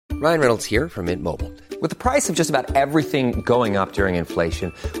Ryan Reynolds here from Mint Mobile. With the price of just about everything going up during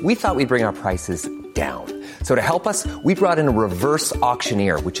inflation, we thought we'd bring our prices down. So to help us, we brought in a reverse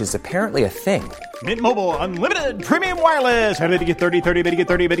auctioneer, which is apparently a thing. Mint Mobile Unlimited Premium Wireless. How to get 30, 30, bit to get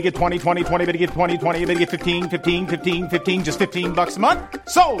 30, bit to get 20, 20, 20, bit to get 20, 20, bit to get 15, 15, 15, 15, just $15 a month?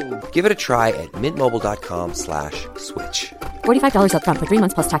 Sold! Give it a try at mintmobile.com/switch. $45 up front for 3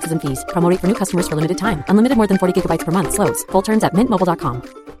 months plus taxes and fees. Promo rate for new customers for limited time. Unlimited more than 40 gigabytes per month. Slows full terms at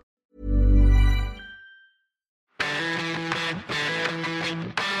mintmobile.com.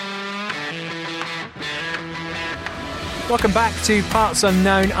 Welcome back to Parts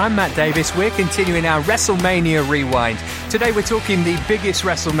Unknown. I'm Matt Davis. We're continuing our WrestleMania rewind. Today we're talking the biggest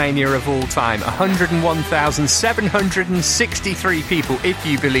WrestleMania of all time. 101,763 people, if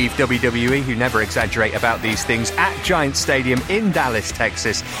you believe WWE, who never exaggerate about these things, at Giant Stadium in Dallas,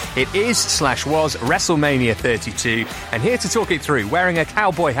 Texas. It is/was WrestleMania 32. And here to talk it through, wearing a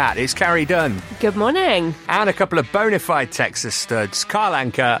cowboy hat, is Carrie Dunn. Good morning. And a couple of bona fide Texas studs, Carl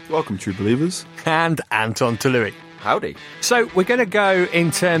Anka. Welcome, true believers. And Anton Toulouse. Howdy. So we're going to go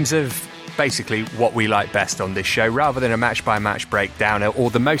in terms of basically what we like best on this show, rather than a match-by-match breakdown, or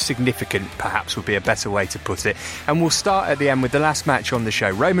the most significant, perhaps, would be a better way to put it. And we'll start at the end with the last match on the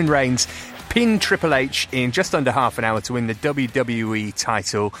show. Roman Reigns pinned Triple H in just under half an hour to win the WWE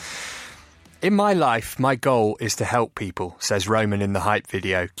title. In my life, my goal is to help people, says Roman in the hype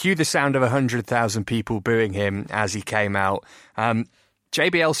video. Cue the sound of 100,000 people booing him as he came out.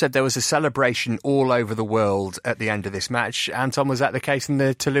 JBL said there was a celebration all over the world at the end of this match. Anton, was that the case in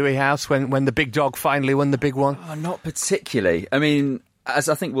the Toulouse house when the big dog finally won the big one? Oh, not particularly. I mean, as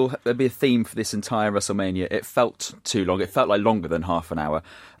I think there'll be a theme for this entire WrestleMania, it felt too long. It felt like longer than half an hour.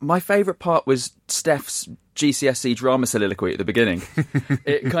 My favourite part was Steph's GCSE drama soliloquy at the beginning.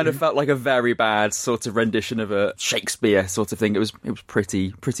 It kind of felt like a very bad sort of rendition of a Shakespeare sort of thing. It was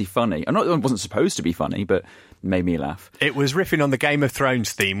pretty funny. It wasn't supposed to be funny, but made me laugh. It was riffing on the Game of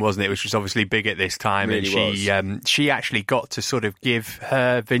Thrones theme, wasn't it? Which was obviously big at this time. Really and she actually got to sort of give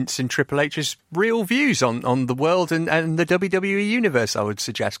her Vince and Triple H's real views on the world and the WWE universe, I would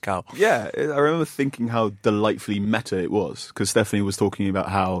suggest, Carl. Yeah, I remember thinking how delightfully meta it was, because Stephanie was talking about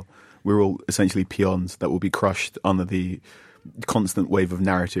how we're all essentially peons that will be crushed under the constant wave of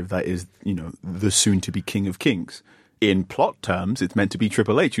narrative that is, the soon-to-be King of Kings. In plot terms, it's meant to be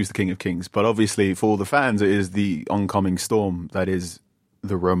Triple H who's the King of Kings, but obviously for all the fans, it is the oncoming storm that is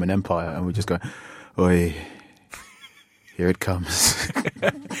the Roman Empire, and we just go, oi, here it comes.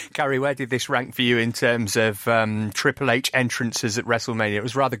 Carrie, where did this rank for you in terms of Triple H entrances at WrestleMania? It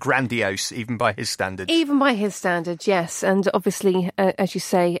was rather grandiose, even by his standards. Even by his standards, yes. And obviously, as you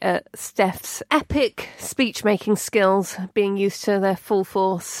say, Steph's epic speech-making skills being used to their full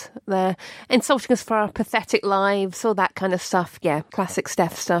force. They're insulting us for our pathetic lives, all that kind of stuff. Yeah, classic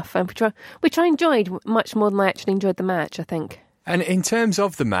Steph stuff. Which I enjoyed much more than I actually enjoyed the match, I think. And in terms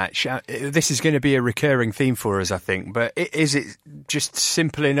of the match, this is going to be a recurring theme for us, I think. But is it just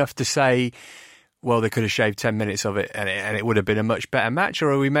simple enough to say, well, they could have shaved 10 minutes of it and it would have been a much better match? Or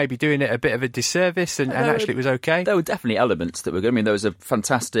are we maybe doing it a bit of a disservice and actually it was okay? There were definitely elements that were good. I mean, there was a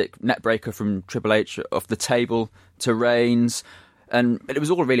fantastic net breaker from Triple H off the table to Reigns. And it was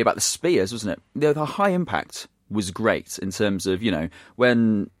all really about the spears, wasn't it? The high impact was great in terms of,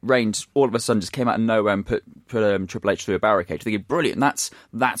 when Reigns all of a sudden just came out of nowhere and put Triple H through a barricade. You're thinking, brilliant,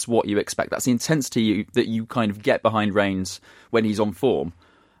 that's what you expect. That's the intensity that you kind of get behind Reigns when he's on form.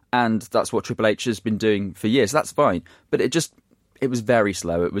 And that's what Triple H has been doing for years. That's fine. But it was very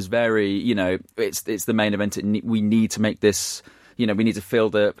slow. It was very, it's the main event. We need to make this, we need to fill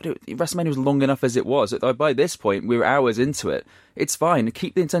WrestleMania was long enough as it was. By this point, we were hours into it. It's fine.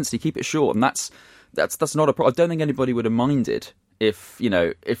 Keep the intensity, keep it short. And that's not a problem. I don't think anybody would have minded if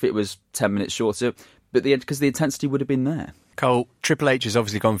it was 10 minutes shorter, but because the intensity would have been there. Cole, Triple H has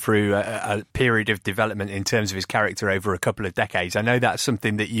obviously gone through a period of development in terms of his character over a couple of decades. I know that's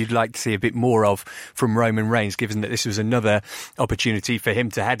something that you'd like to see a bit more of from Roman Reigns, given that this was another opportunity for him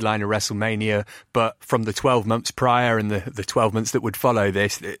to headline a WrestleMania, but from the 12 months prior and the 12 months that would follow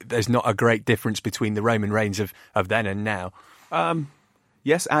this, there's not a great difference between the Roman Reigns of then and now.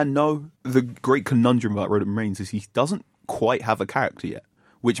 Yes and no. The great conundrum about Roman Reigns is he doesn't quite have a character yet,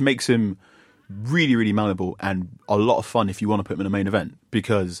 which makes him really, really malleable and a lot of fun if you want to put him in a main event,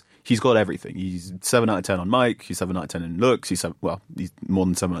 because he's got everything. He's 7 out of 10 on mic, he's 7 out of 10 in looks, he's more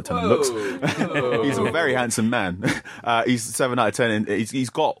than 7 out of 10 in looks. He's a very handsome man. He's 7 out of 10 and he's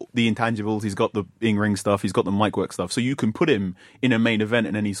got the intangibles, he's got the in-ring stuff, he's got the mic work stuff, so you can put him in a main event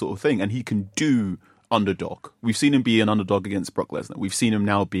in any sort of thing and he can do underdog. We've seen him be an underdog against Brock Lesnar. We've seen him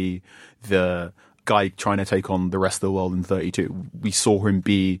now be the guy trying to take on the rest of the world in 32. We saw him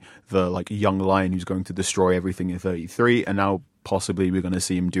be the like young lion who's going to destroy everything in 33, and now possibly we're going to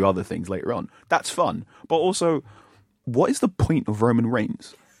see him do other things later on. That's fun. But also, what is the point of Roman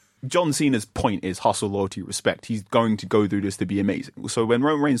Reigns? John Cena's point is hustle, loyalty, respect. He's going to go through this to be amazing. So when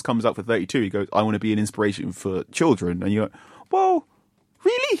Roman Reigns comes out for 32, he goes, I want to be an inspiration for children. And you're like, well,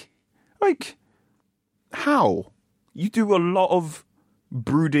 really? Like, how? You do a lot of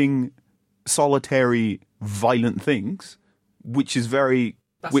brooding, solitary, violent things, which is very...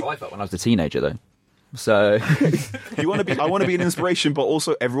 That's how I felt when I was a teenager, though. So I want to be an inspiration, but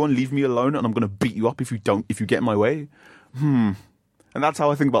also everyone leave me alone, and I'm going to beat you up if you get in my way. And that's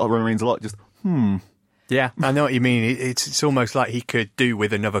how I think about Roman Reigns a lot. Just Yeah, I know what you mean. It's almost like he could do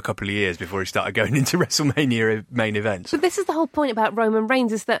with another couple of years before he started going into WrestleMania main events. But this is the whole point about Roman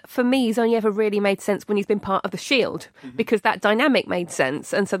Reigns, is that for me, he's only ever really made sense when he's been part of the Shield, because that dynamic made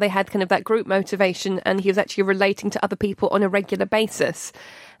sense. And so they had kind of that group motivation, and he was actually relating to other people on a regular basis.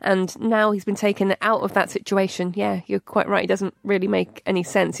 And now he's been taken out of that situation. Yeah, you're quite right. It doesn't really make any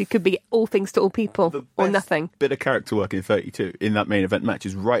sense. He could be all things to all people or nothing. Bit of character work in 32 in that main event match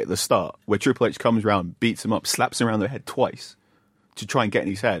is right at the start, where Triple H comes around, beats him up, slaps him around the head twice to try and get in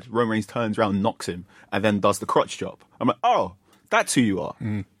his head. Roman Reigns turns around, knocks him, and then does the crotch chop. I'm like, oh, that's who you are.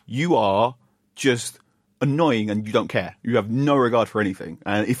 You are just annoying and you don't care. You have no regard for anything.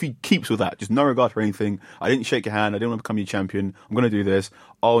 And if he keeps with that, just no regard for anything, I didn't shake your hand, I didn't want to become your champion, I'm going to do this.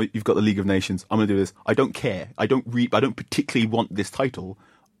 Oh, you've got the League of Nations, I'm going to do this. I don't care. I don't particularly want this title.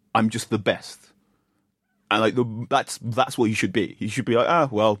 I'm just the best. And like that's what he should be. He should be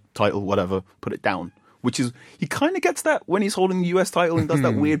like, well, title, whatever, put it down. Which is, he kind of gets that when he's holding the US title and does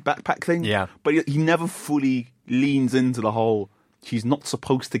that weird backpack thing. Yeah. But he never fully leans into the whole, he's not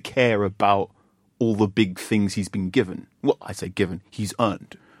supposed to care about all the big things he's been given. Well, I say given, he's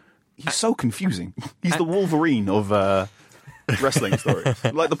earned. He's so confusing. He's the Wolverine of wrestling stories.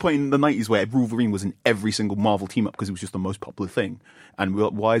 Like the point in the 90s where Wolverine was in every single Marvel team-up because it was just the most popular thing. And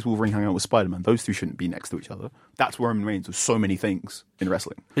why is Wolverine hanging out with Spider-Man? Those two shouldn't be next to each other. That's Roman Reigns with so many things in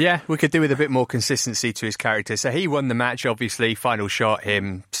wrestling. Yeah, we could do with a bit more consistency to his character. So he won the match, obviously. Final shot,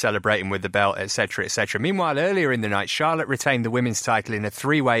 him celebrating with the belt, etc., etc. Meanwhile, earlier in the night, Charlotte retained the women's title in a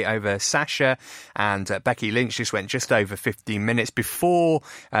three-way over Sasha, and Becky Lynch just went just over 15 minutes before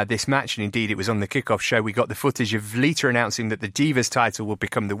this match. And indeed, it was on the kickoff show. We got the footage of Lita announcing that the Divas title will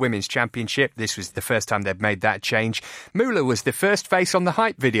become the women's championship. This was the first time they'd made that change. Moolah was the first face on the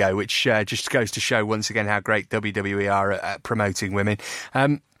hype video, which just goes to show once again how great WWE are at promoting women.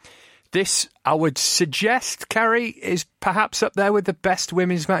 This, I would suggest, Carrie, is perhaps up there with the best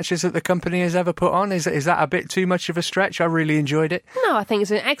women's matches that the company has ever put on. Is that a bit too much of a stretch? I really enjoyed it. No, I think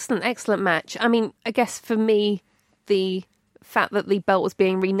it's an excellent match. I mean, I guess for me, the fact that the belt was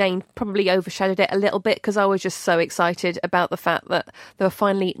being renamed probably overshadowed it a little bit, because I was just so excited about the fact that they were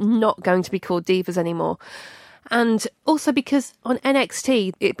finally not going to be called Divas anymore. And also because on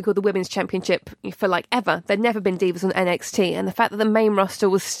NXT, it'd be called the Women's Championship for like ever. There'd never been Divas on NXT. And the fact that the main roster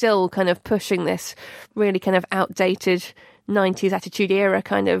was still kind of pushing this really kind of outdated 90s Attitude Era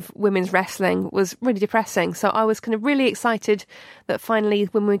kind of women's wrestling was really depressing. So I was kind of really excited that finally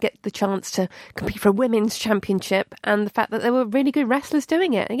when we get the chance to compete for a Women's Championship, and the fact that there were really good wrestlers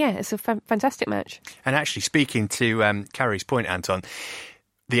doing it. Yeah, it's a fantastic match. And actually, speaking to Carrie's point, Anton,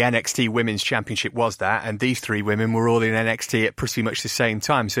 the NXT Women's Championship was that, and these three women were all in NXT at pretty much the same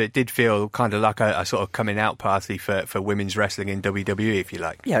time, so it did feel kind of like a sort of coming out party for women's wrestling in WWE, if you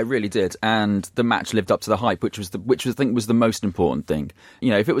like. Yeah, it really did, and the match lived up to the hype, which I think was the most important thing. You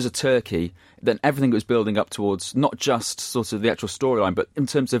know, if it was a turkey, then everything was building up towards not just sort of the actual storyline, but in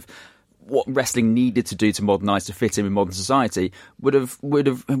terms of what wrestling needed to do to modernise to fit in with modern society, would have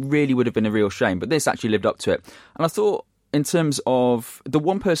been a real shame. But this actually lived up to it, and I thought, in terms of the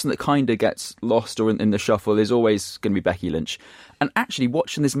one person that kind of gets lost or in the shuffle is always going to be Becky Lynch. And actually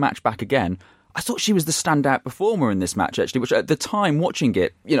watching this match back again, I thought she was the standout performer in this match, actually, which at the time watching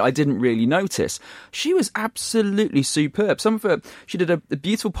it, I didn't really notice. She was absolutely superb. She did a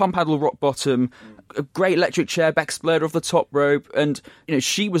beautiful pump handle rock bottom, a great electric chair back splitter off the top rope, and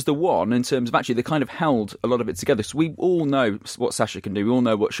she was the one in terms of actually they kind of held a lot of it together. So we all know what Sasha can do. We all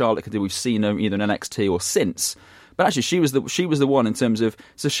know what Charlotte can do. We've seen her either in NXT or since. But actually, she was the one in terms of,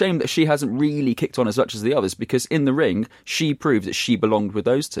 it's a shame that she hasn't really kicked on as much as the others, because in the ring, she proved that she belonged with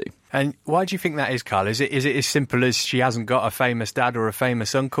those two. And why do you think that is, Carl? Is it as simple as she hasn't got a famous dad or a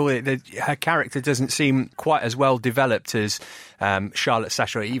famous uncle? Her character doesn't seem quite as well developed as Charlotte,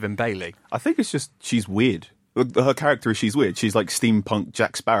 Sasha, or even Bayley. I think it's just she's weird. Her character is she's weird. She's like steampunk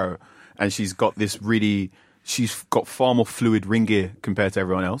Jack Sparrow, and she's got far more fluid ring gear compared to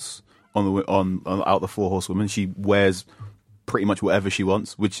everyone else. on out the four horsewomen. She wears pretty much whatever she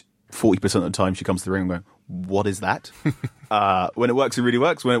wants, which 40% of the time she comes to the ring going, what is that? When it works, it really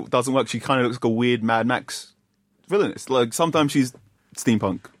works. When it doesn't work, she kind of looks like a weird Mad Max villainess. Like sometimes she's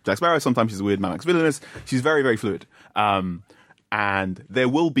steampunk Jack Sparrow, sometimes she's a weird Mad Max villainess. She's very, very fluid. And there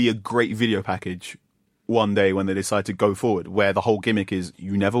will be a great video package one day when they decide to go forward, where the whole gimmick is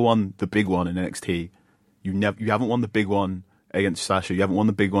you never won the big one in NXT. You haven't won the big one against Sasha. You haven't won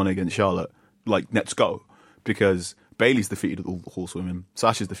the big one against Charlotte. Like, let's go. Because Bayley's defeated all the horsewomen.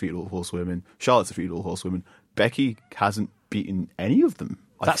 Sasha's defeated all the horsewomen. Charlotte's defeated all the horsewomen. Becky hasn't beaten any of them.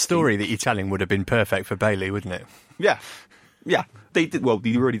 That story that you're telling would have been perfect for Bayley, wouldn't it? Yeah. They did well.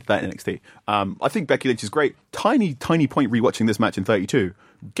 They already did that in NXT. I think Becky Lynch is great. Tiny point rewatching this match in 32.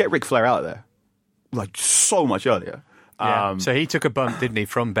 Get Ric Flair out of there, like so much earlier. Yeah. So he took a bump, didn't he,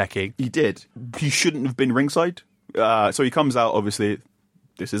 from Becky? He did. He shouldn't have been ringside. So he comes out. Obviously,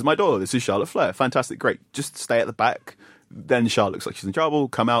 this is my daughter. This is Charlotte Flair. Fantastic, great. Just stay at the back. Then Charlotte looks like she's in trouble.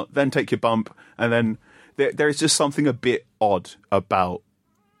 Come out. Then take your bump. And then there is just something a bit odd about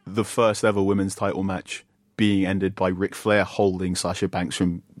the first ever women's title match being ended by Ric Flair holding Sasha Banks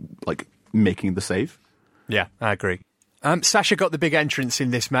from like making the save. Yeah, I agree. Sasha got the big entrance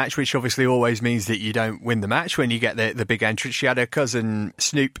in this match, which obviously always means that you don't win the match when you get the big entrance. She had her cousin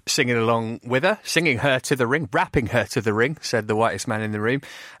Snoop singing along with her, singing her to the ring, rapping her to the ring, said the whitest man in the room.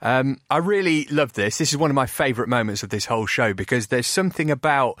 I really love this. This is one of my favourite moments of this whole show because there's something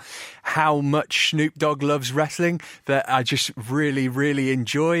about how much Snoop Dogg loves wrestling that I just really, really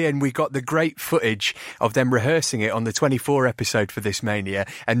enjoy. And we got the great footage of them rehearsing it on the 24 episode for this Mania,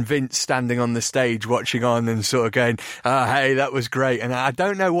 and Vince standing on the stage watching on and sort of going, hey, that was great. And I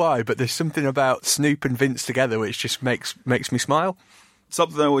don't know why, but there's something about Snoop and Vince together which just makes me smile.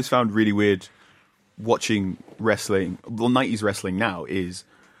 Something I always found really weird watching wrestling, well, 90s wrestling now is,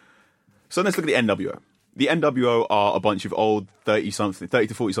 so let's look at the NWO. The NWO are a bunch of old 30 to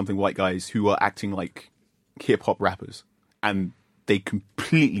 40-something white guys who are acting like hip-hop rappers. And they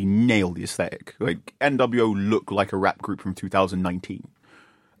completely nail the aesthetic. Like, NWO look like a rap group from 2019.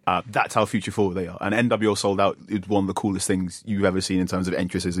 That's how future forward they are. And NWO Sold Out is one of the coolest things you've ever seen in terms of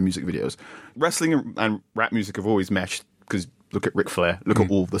entrances and music videos. Wrestling and rap music have always meshed, because look at Ric Flair. Look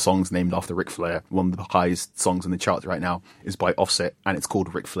at all the songs named after Ric Flair. One of the highest songs in the charts right now is by Offset, and it's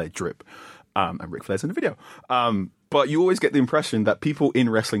called Ric Flair Drip. And Ric Flair's in the video. But you always get the impression that people in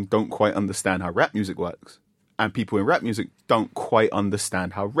wrestling don't quite understand how rap music works. And people in rap music don't quite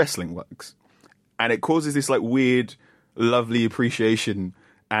understand how wrestling works. And it causes this like weird, lovely appreciation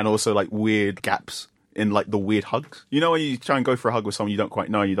and also like weird gaps in like the weird hugs. You know when you try and go for a hug with someone you don't quite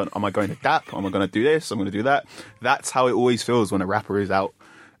know, am I going to dap? Am I going to do this? I'm going to do that. That's how it always feels when a rapper is out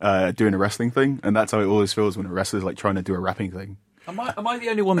doing a wrestling thing. And that's how it always feels when a wrestler's like trying to do a rapping thing. Am I the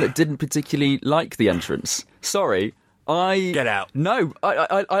only one that didn't particularly like the entrance? Sorry. Get out. No,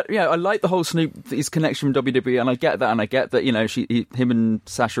 I like the whole Snoop, his connection from WWE, and I get that, you know, him and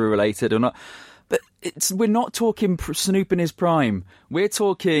Sasha are related or not. But we're not talking Snoop in his prime. We're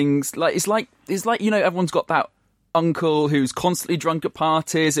talking it's like you know, everyone's got that uncle who's constantly drunk at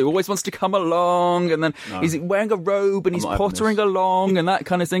parties, who always wants to come along, and then he's wearing a robe and he's pottering along and that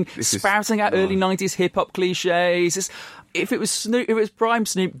kind of thing, spouting out early 90s hip hop cliches. If it was Snoop, if it was prime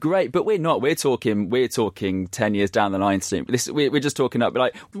Snoop, great. But we're not. We're talking 10 years down the line, Snoop. We're just talking up.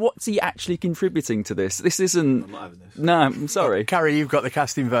 Like, what's he actually contributing to this? This isn't. I'm not having this. No, I'm sorry. Carrie, you've got the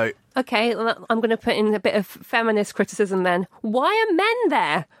casting vote. Okay, well, I'm going to put in a bit of feminist criticism then. Why are men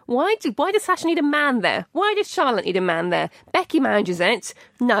there? Why does Sasha need a man there? Why does Charlotte need a man there? Becky manages it.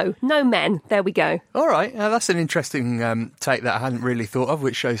 No men. There we go. All right, that's an interesting take that I hadn't really thought of,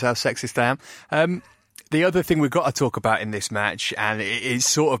 which shows how sexist I am. The other thing we've got to talk about in this match, and it's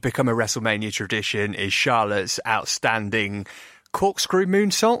sort of become a WrestleMania tradition, is Charlotte's outstanding corkscrew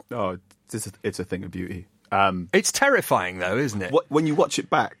moonsault. Oh, it's a thing of beauty. It's terrifying, though, isn't it? When you watch it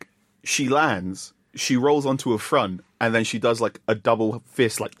back, she lands, she rolls onto her front, and then she does like a double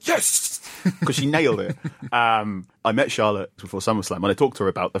fist, like, yes! Because she nailed it. I met Charlotte before SummerSlam, and I talked to her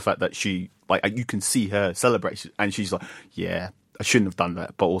about the fact that she, like, you can see her celebrate, and she's like, yeah, I shouldn't have done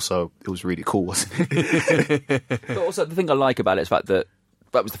that, but also it was really cool, wasn't it? But also the thing I like about it is the fact that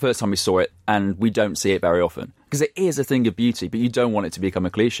was the first time we saw it, and we don't see it very often. because it is a thing of beauty, but you don't want it to become a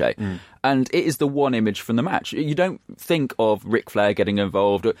cliche. And it is the one image from the match. You don't think of Ric Flair getting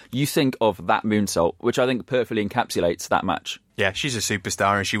involved. You think of that moonsault, which I think perfectly encapsulates that match. Yeah, she's a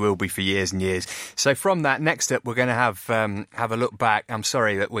superstar and she will be for years and years. So from that, next up, we're going to have a look back. I'm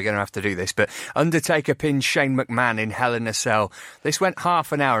sorry that we're going to have to do this, but Undertaker pinned Shane McMahon in Hell in a Cell. This went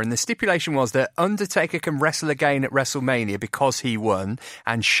half an hour, and the stipulation was that Undertaker can wrestle again at WrestleMania because he won,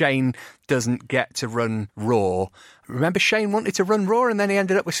 and Shane doesn't get to run Raw. Remember, Shane wanted to run Raw and then he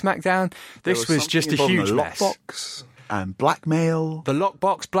ended up with SmackDown? This was just a huge mess. Lockbox and blackmail. The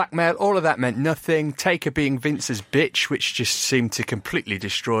lockbox, blackmail, all of that meant nothing. Taker being Vince's bitch, which just seemed to completely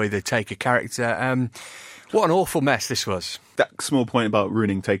destroy the Taker character. What an awful mess this was. That small point about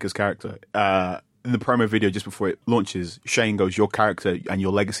ruining Taker's character. In the promo video just before it launches, Shane goes, your character and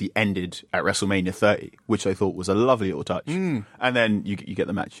your legacy ended at WrestleMania 30, which I thought was a lovely little touch. And then you get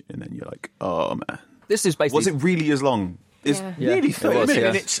the match, and then you're like, oh, man. This is basically... Was it really as long? It's nearly 30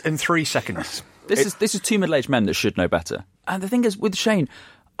 minutes and 3 seconds. This is two middle-aged men that should know better. And the thing is, with Shane,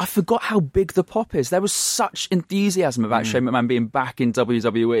 I forgot how big the pop is. There was such enthusiasm about Shane McMahon being back in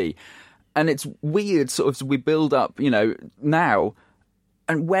WWE. And it's weird, sort of, as we build up, now...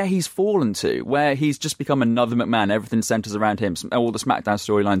 And where he's fallen to, where he's just become another McMahon, everything centres around him, all the SmackDown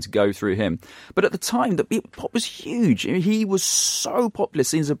storylines go through him. But at the time, the pop was huge. He was so popular,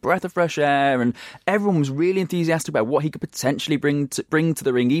 seen as a breath of fresh air, and everyone was really enthusiastic about what he could potentially bring to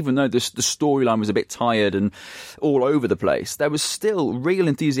the ring, even though the storyline was a bit tired and all over the place. There was still real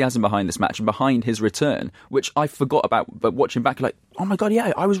enthusiasm behind this match and behind his return, which I forgot about, but watching back, like, oh my God,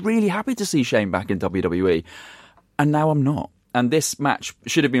 yeah, I was really happy to see Shane back in WWE. And now I'm not. And this match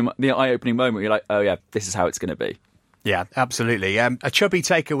should have been the eye-opening moment. You're like, oh yeah, this is how it's going to be. Yeah, absolutely. A chubby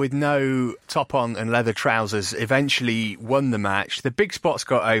Taker with no top on and leather trousers eventually won the match. The big spots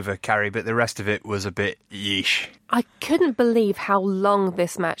got over, Carrie, but the rest of it was a bit yeesh. I couldn't believe how long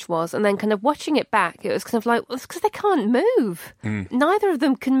this match was. And then kind of watching it back, it was kind of like, well, it's because they can't move. Neither of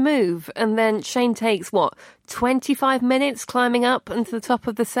them can move. And then Shane takes, 25 minutes climbing up into the top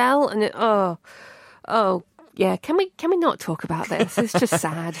of the cell? And yeah, can we not talk about this? It's just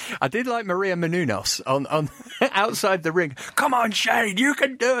sad. I did like Maria Menounos on outside the ring. Come on, Shane, you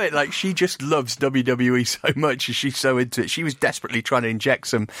can do it. Like, she just loves WWE so much, and she's so into it. She was desperately trying to inject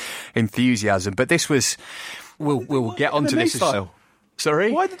some enthusiasm. But this was, we'll get onto MMA this. Style.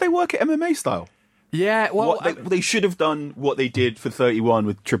 Sorry? Why did they work at MMA style? Yeah, well, they should have done what they did for 31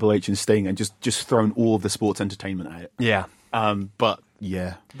 with Triple H and Sting, and just thrown all of the sports entertainment at it. Yeah. But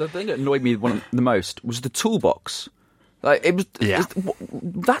yeah, the thing that annoyed me the most was the toolbox. Like, it was. Yeah.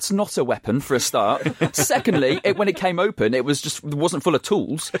 That's not a weapon for a start. Secondly, when it came open, it wasn't full of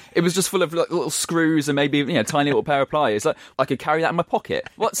tools. It was just full of little screws and maybe tiny little pair of pliers. Like, I could carry that in my pocket.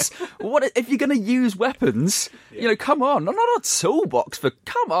 What if you're going to use weapons? Come on, not a toolbox.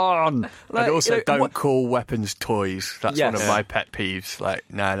 Come on. Like, and also, don't call weapons toys. That's one of my pet peeves. Like,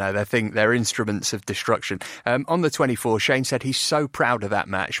 no, they're instruments of destruction. On the 24th, Shane said he's so proud of that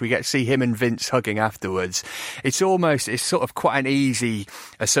match. We get to see him and Vince hugging afterwards. It's sort of quite an easy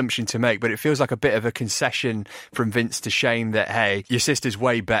assumption to make, but it feels like a bit of a concession from Vince to Shane that, hey, your sister's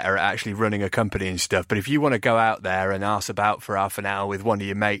way better at actually running a company and stuff, but if you want to go out there and arse about for half an hour with one of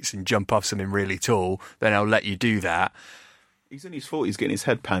your mates and jump off something really tall, then I'll let you do that. He's in his 40s getting his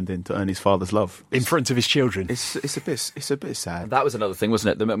head panned in to earn his father's love. In front of his children. It's a bit sad. That was another thing,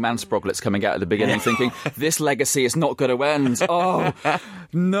 wasn't it? The McMahon Sproglets coming out at the beginning thinking, this legacy is not going to end. Oh,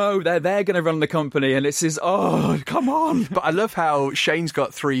 no, they're going to run the company and this is, come on. But I love how Shane's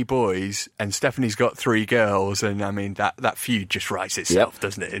got 3 boys and Stephanie's got 3 girls, and I mean, that feud just writes itself,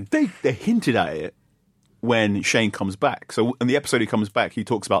 doesn't it? They hinted at it when Shane comes back. So in the episode he comes back, he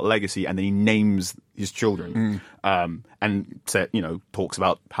talks about legacy and then he names his children. And talks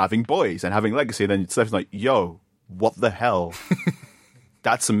about having boys and having legacy. And then Steph's like, yo, what the hell?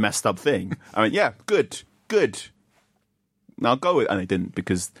 That's a messed up thing. I mean, yeah, good. Now go with it. And they didn't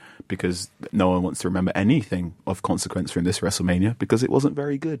because no one wants to remember anything of consequence from this WrestleMania because it wasn't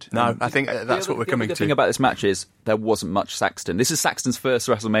very good. No, I think that's what we're coming to. The thing about this match is there wasn't much Saxton. This is Saxton's first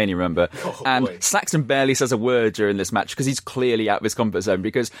WrestleMania, remember? Saxton barely says a word during this match because he's clearly out of his comfort zone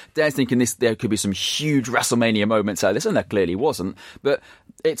because they're thinking there could be some huge WrestleMania moments out of this, and there clearly wasn't. But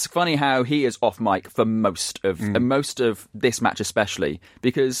it's funny how he is off mic for most of this match especially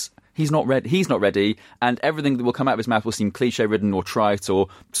because he's not ready, and everything that will come out of his mouth will seem cliche-ridden or trite or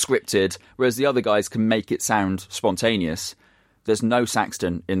scripted, whereas the other guys can make it sound spontaneous. There's no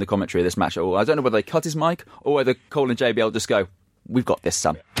Saxton in the commentary of this match at all. I don't know whether they cut his mic or whether Cole and JBL just go, we've got this,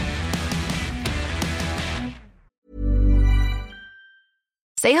 son.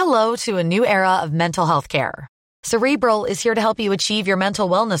 Say hello to a new era of mental health care. Cerebral is here to help you achieve your mental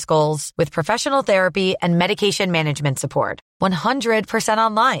wellness goals with professional therapy and medication management support. 100%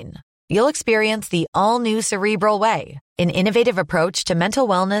 online. You'll experience the all-new Cerebral Way, an innovative approach to mental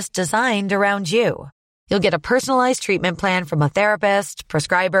wellness designed around you. You'll get a personalized treatment plan from a therapist,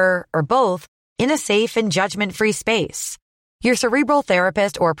 prescriber, or both in a safe and judgment-free space. Your Cerebral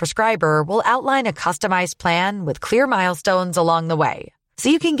therapist or prescriber will outline a customized plan with clear milestones along the way, so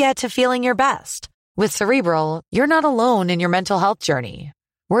you can get to feeling your best. With Cerebral, you're not alone in your mental health journey.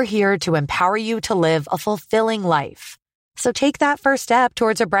 We're here to empower you to live a fulfilling life. So take that first step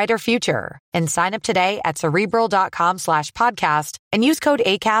towards a brighter future and sign up today at Cerebral.com/podcast and use code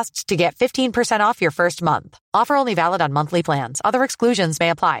ACAST to get 15% off your first month. Offer only valid on monthly plans. Other exclusions may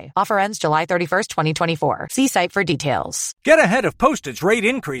apply. Offer ends July 31st, 2024. See site for details. Get ahead of postage rate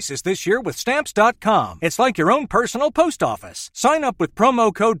increases this year with Stamps.com. It's like your own personal post office. Sign up with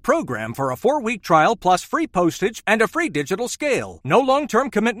promo code PROGRAM for a 4-week trial plus free postage and a free digital scale. No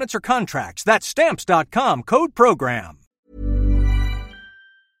long-term commitments or contracts. That's Stamps.com, code PROGRAM.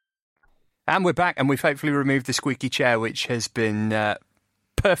 And we're back, and we've hopefully removed the squeaky chair, which has been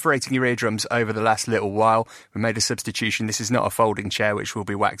perforating your eardrums over the last little while. We made a substitution. This is not a folding chair, which will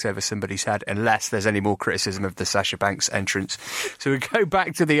be whacked over somebody's head unless there's any more criticism of the Sasha Banks entrance. So we go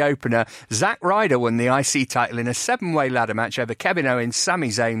back to the opener. Zack Ryder won the IC title in a 7-way ladder match over Kevin Owens, Sami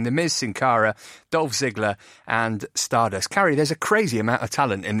Zayn, The Miz, Sin Cara, Dolph Ziggler and Stardust. Carrie, there's a crazy amount of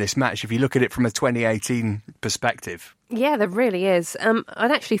talent in this match if you look at it from a 2018 perspective. Yeah, there really is.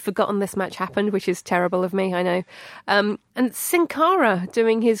 I'd actually forgotten this match happened, which is terrible of me, I know. And Sin Cara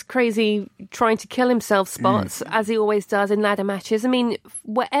doing his crazy trying to kill himself spots, as he always does in ladder matches. I mean,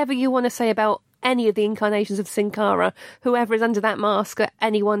 whatever you want to say about any of the incarnations of Sin Cara, whoever is under that mask at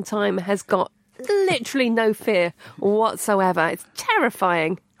any one time has got literally no fear whatsoever. It's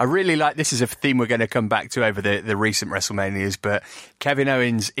terrifying. I really like, this is a theme we're going to come back to over the recent WrestleManias, but Kevin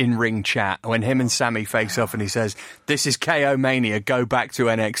Owens in-ring chat, when him and Sammy face off and he says, "This is KO Mania, go back to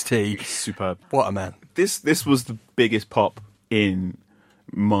NXT." Superb. What a man. This was the biggest pop in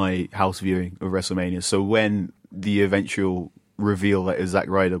my house viewing of WrestleMania. So when the eventual reveal that is Zack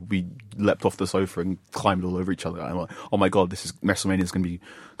Ryder, we leapt off the sofa and climbed all over each other. I'm like, oh my God, WrestleMania is going to be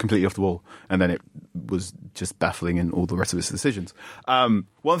completely off the wall. And then it was just baffling in all the rest of its decisions.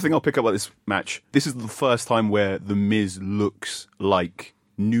 One thing I'll pick up about this match, this is the first time where The Miz looks like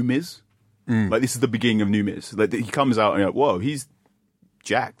New Miz. Like, this is the beginning of New Miz. Like, he comes out and you're like, whoa, he's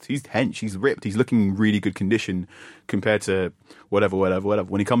jacked, he's hench, he's ripped, he's looking in really good condition compared to whatever.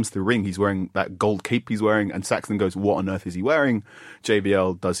 When he comes to the ring, he's wearing that gold cape he's wearing, and Saxton goes, what on earth is he wearing?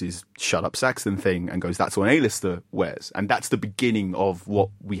 JBL does his shut up Saxton thing and goes, that's what an A-lister wears. And that's the beginning of what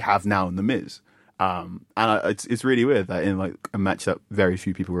we have now in The Miz. It's really weird that in like a match that very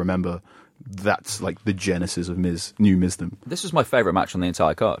few people remember, that's like the genesis of New Mizdom. This was my favourite match on the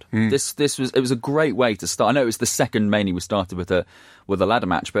entire card. It was a great way to start. I know it was the second Mania we started with a ladder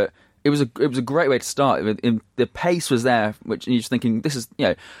match, but it was a great way to start. The pace was there, which you're just thinking, this is,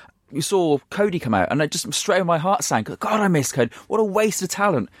 you saw Cody come out, and I just straight in my heart sank. God, I miss Cody. What a waste of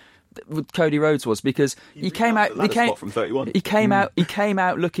talent Cody Rhodes was, because he came out from 31. He came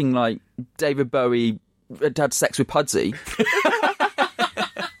out looking like David Bowie had sex with Pudsey.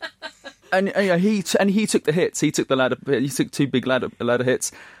 And he took the hits. He took the ladder. He took 2 big ladder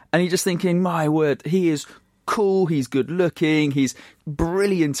hits. And you're just thinking, my word, he is cool. He's good looking. He's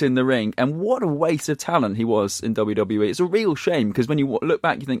brilliant in the ring. And what a waste of talent he was in WWE. It's a real shame, because when you look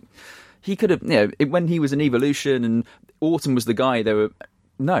back, you think he could have. When he was in Evolution and Orton was the guy,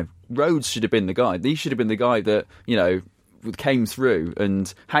 Rhodes should have been the guy. He should have been the guy that came through,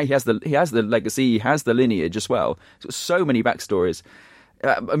 and he has the legacy. He has the lineage as well. So many backstories.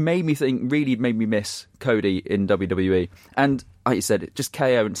 It made me miss Cody in WWE. And like you said, just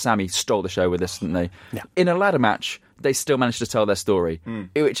KO and Sammy stole the show with this, didn't they? Yeah. In a ladder match, they still managed to tell their story,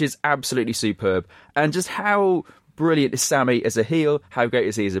 which is absolutely superb. And just how brilliant is Sammy as a heel, how great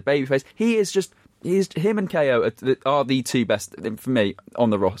is he as a babyface. Him and KO are the 2 best, for me, on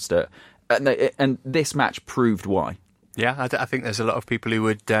the roster. And this match proved why. Yeah, I think there's a lot of people who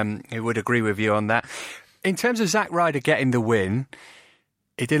would agree with you on that. In terms of Zack Ryder getting the win,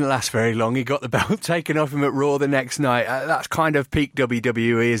 it didn't last very long. He got the belt taken off him at Raw the next night. That's kind of peak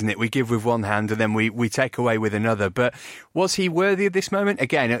WWE, isn't it? We give with one hand and then we take away with another. But was he worthy of this moment?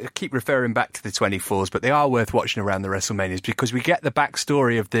 Again, I keep referring back to the 24s, but they are worth watching around the WrestleManias, because we get the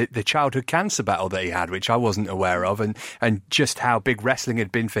backstory of the childhood cancer battle that he had, which I wasn't aware of, and just how big wrestling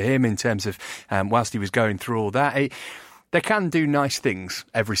had been for him in terms of whilst he was going through all that. They can do nice things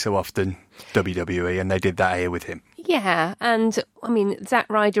every so often, WWE, and they did that here with him. Yeah, and I mean, Zack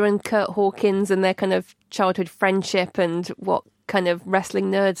Ryder and Kurt Hawkins and their kind of childhood friendship and what kind of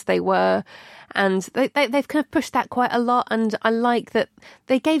wrestling nerds they were. And they've kind of pushed that quite a lot. And I like that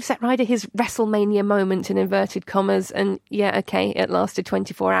they gave Zack Ryder his Wrestlemania moment in inverted commas. And yeah, okay, it lasted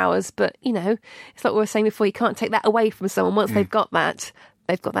 24 hours. But, you know, it's like we were saying before, you can't take that away from someone. Once they've got that,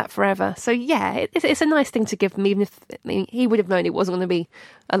 they've got that forever. So yeah, it's a nice thing to give them, even if he would have known it wasn't going to be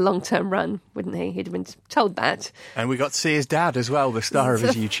a long-term run, wouldn't he? He'd have been told that. And we got to see his dad as well, the star of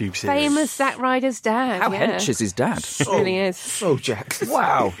his YouTube series. Famous Zack Ryder's dad. How hench is his dad? It really is. So jacked.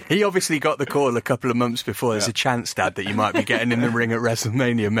 Wow. He obviously got the call a couple of months before. There's a chance, Dad, that you might be getting in the ring at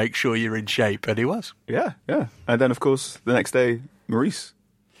WrestleMania. Make sure you're in shape. And he was. Yeah. And then, of course, the next day, Maurice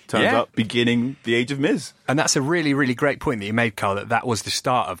turns up, beginning the Age of Miz. And that's a really, really great point that you made, Carl, that was the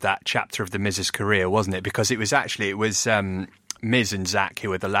start of that chapter of the Miz's career, wasn't it? Because it was Miz and Zack who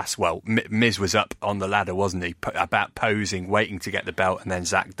were the last. Well, Miz was up on the ladder, wasn't he? About posing, waiting to get the belt, and then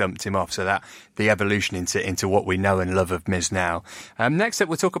Zack dumped him off. So that the evolution into what we know and love of Miz now. Next up,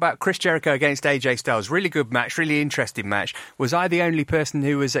 we'll talk about Chris Jericho against AJ Styles. Really good match, really interesting match. Was I the only person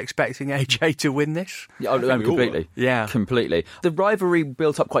who was expecting AJ to win this? Yeah, completely. Yeah, completely. The rivalry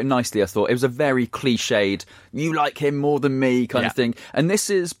built up quite nicely. I thought it was a very cliched, "You like him more than me" kind of thing. And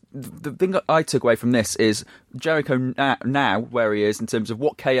this is the thing that I took away from this is Jericho now where he is in terms of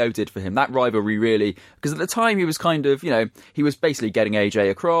what KO did for him. That rivalry really, because at the time he was kind of, he was basically getting AJ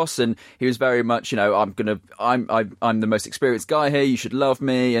across, and he was very much, I'm the most experienced guy here. You should love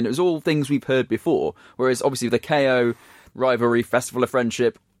me, and it was all things we've heard before. Whereas obviously the KO rivalry, Festival of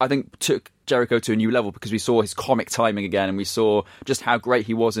Friendship, I think took Jericho to a new level because we saw his comic timing again, and we saw just how great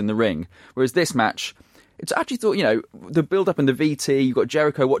he was in the ring. Whereas this match, it's actually thought, the build-up in the VT, you've got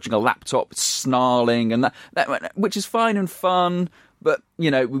Jericho watching a laptop, snarling, and that which is fine and fun, but,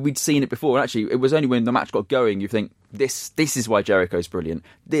 we'd seen it before. And actually, it was only when the match got going, you think, this is why Jericho's brilliant.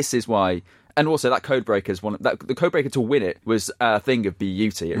 This is why. And also, that Codebreaker's the Codebreaker to win it was a thing of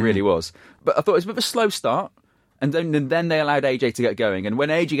beauty. It really was. But I thought it was a bit of a slow start. And then they allowed AJ to get going. And when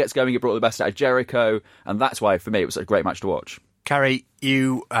AJ gets going, it brought the best out of Jericho. And that's why, for me, it was a great match to watch. Carrie,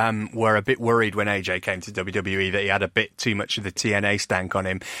 you were a bit worried when AJ came to WWE that he had a bit too much of the TNA stank on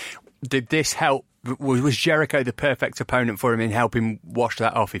him. Did this help? Was Jericho the perfect opponent for him in helping wash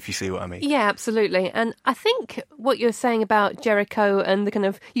that off, if you see what I mean? Yeah, absolutely. And I think what you're saying about Jericho and the kind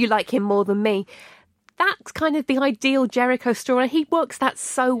of, you like him more than me, that's kind of the ideal Jericho story. He works that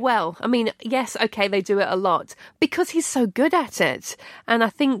so well. I mean, yes, okay, they do it a lot because he's so good at it. And I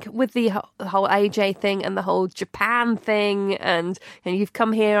think with the whole AJ thing and the whole Japan thing, and you've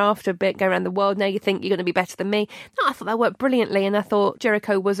come here after a bit, go around the world, now you think you're going to be better than me. No, I thought that worked brilliantly, and I thought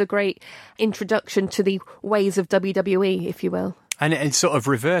Jericho was a great introduction to the ways of WWE, if you will. And it's sort of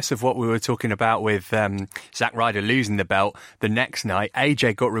reverse of what we were talking about with Zack Ryder losing the belt the next night.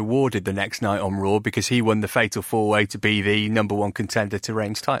 AJ got rewarded the next night on Raw because he won the Fatal 4-Way to be the number one contender to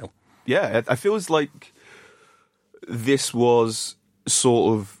Reigns' title. Yeah, I feel like this was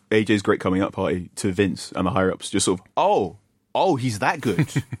sort of AJ's great coming up party to Vince and the higher-ups. Just sort of, oh, he's that good.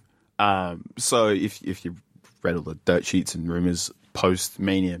 So if you read all the dirt sheets and rumours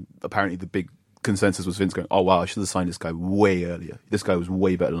post-Mania, apparently the big consensus was Vince going, oh wow, I should have signed this guy way earlier. This guy was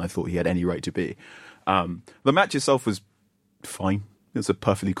way better than I thought he had any right to be. The match itself was fine. It's a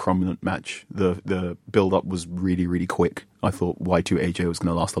perfectly cromulent match. The build up was really, really quick. I thought Y2 AJ was going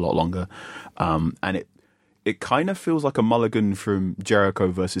to last a lot longer. And it kind of feels like a mulligan from Jericho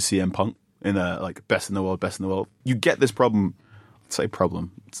versus CM Punk in a like best in the world. You get this problem, I'd say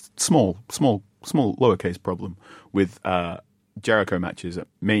problem, it's small lowercase problem with Jericho matches at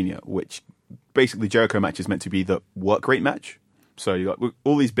Mania, which basically Jericho match is meant to be the work rate match. So you got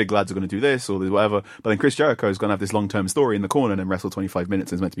all these big lads are going to do this, all this whatever, but then Chris Jericho is going to have this long-term story in the corner and wrestle 25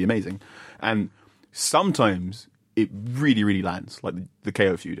 minutes and it's meant to be amazing. And sometimes it really, really lands, like the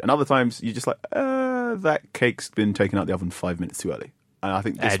KO feud. And other times you're just like, that cake's been taken out the oven 5 minutes too early. And I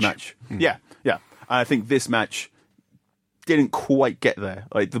think this match, yeah. I think this match didn't quite get there.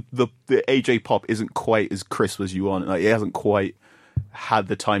 Like the AJ pop isn't quite as crisp as you want. Like it hasn't quite had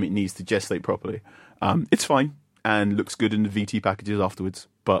the time it needs to gestate properly. It's fine and looks good in the VT packages afterwards,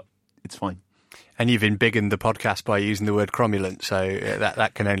 but it's fine. And you've embiggened the podcast by using the word cromulent, so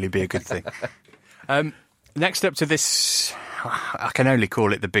that can only be a good thing. Next up to this, I can only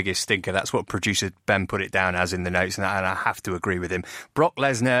call it the biggest stinker. That's what producer Ben put it down as in the notes, and I have to agree with him. Brock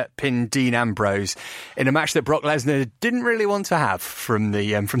Lesnar pinned Dean Ambrose in a match that Brock Lesnar didn't really want to have from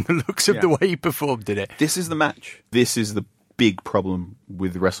the looks of the way he performed in it. This is the match. This is the big problem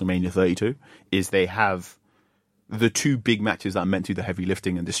with WrestleMania 32 is they have the two big matches that are meant to do the heavy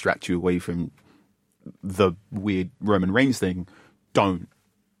lifting and distract you away from the weird Roman Reigns thing don't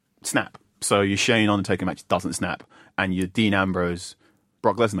snap. So your Shane Undertaker match doesn't snap, and your Dean Ambrose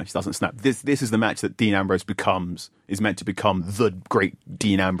Brock Lesnar match doesn't snap. This is the match that Dean Ambrose is meant to become the great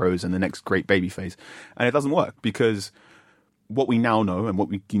Dean Ambrose and the next great babyface. And it doesn't work because what we now know and what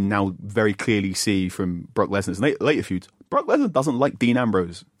we can now very clearly see from Brock Lesnar's later feuds, Brock Lesnar doesn't like Dean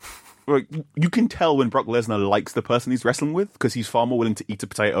Ambrose. Like, you can tell when Brock Lesnar likes the person he's wrestling with because he's far more willing to eat a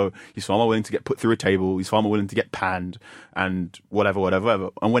potato, he's far more willing to get put through a table, he's far more willing to get panned and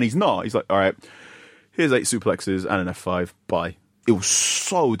whatever. And when he's not, he's like, all right, here's 8 suplexes and an F5, bye. It was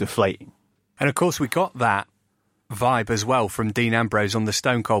so deflating. And of course, we got that vibe as well from Dean Ambrose on the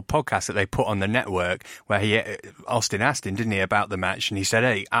Stone Cold podcast that they put on the network, where Austin asked him, didn't he, about the match, and he said,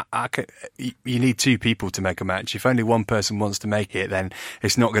 hey, you need 2 people to make a match. If only one person wants to make it, then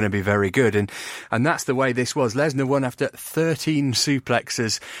it's not going to be very good. And that's the way this was. Lesnar won after 13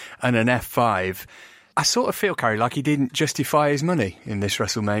 suplexes and an F5. I sort of feel, Carrie, like he didn't justify his money in this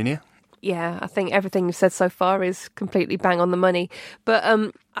WrestleMania. Yeah, I think everything you've said so far is completely bang on the money. But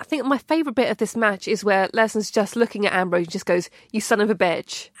I think my favourite bit of this match is where Lesnar's just looking at Ambrose and just goes, you son of a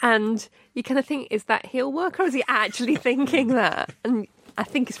bitch. And you kind of think, is that heel work or is he actually thinking that? And I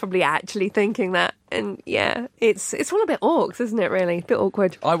think he's probably actually thinking that. And yeah, it's all a bit orcs, isn't it, really? A bit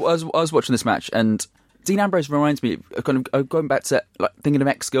awkward. I was watching this match and Dean Ambrose reminds me of kind of going back to like thinking of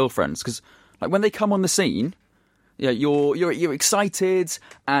ex-girlfriends, because like when they come on the scene, yeah, you're excited,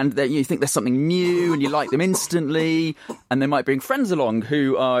 and you think there's something new, and you like them instantly, and they might bring friends along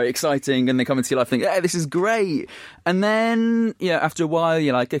who are exciting, and they come into your life, think, "Hey, this is great," and then after a while,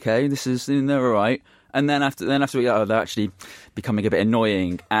 you're like, "Okay, they're all right," and then after they're actually becoming a bit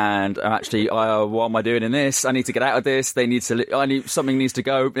annoying, and I'm actually, what am I doing in this? I need to get out of this. Something needs to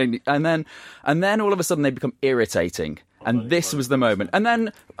go, and then all of a sudden they become irritating. And this was the moment. And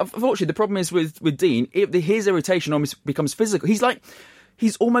then, unfortunately, the problem is with Dean, his irritation almost becomes physical.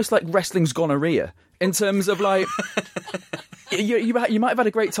 He's almost like wrestling's gonorrhea in terms of like, you might have had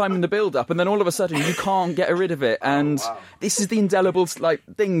a great time in the build-up, and then all of a sudden you can't get rid of it. And this is the indelible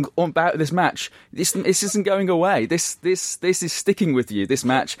thing about this match. This isn't going away. This is sticking with you. This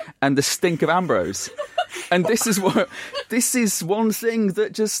match and the stink of Ambrose. And this is one thing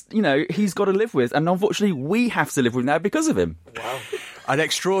that just, he's got to live with. And unfortunately, we have to live with now because of him. Wow. An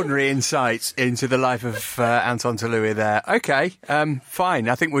extraordinary insight into the life of Anton Tolui there. Okay, fine.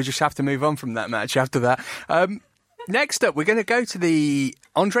 I think we'll just have to move on from that match after that. Next up, we're going to go to the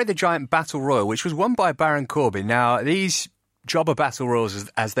Andre the Giant Battle Royal, which was won by Baron Corbin. Now, these jobber battle royals,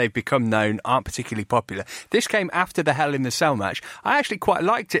 as they've become known, aren't particularly popular. This came after the Hell in the Cell match. I actually quite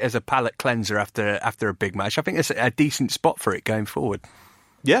liked it as a palate cleanser after a big match. I think it's a decent spot for it going forward.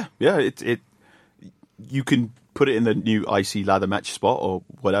 Yeah. It you can put it in the new IC ladder match spot or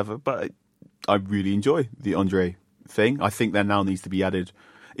whatever, but I really enjoy the Andre thing. I think there now needs to be added.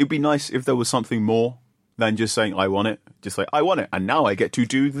 It'd be nice if there was something more than just saying I want it. Just like, I want it, and now I get to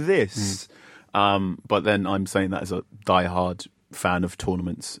do this. But then I'm saying that as a diehard fan of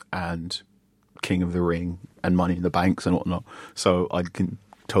tournaments and King of the Ring and Money in the Banks and whatnot. So I can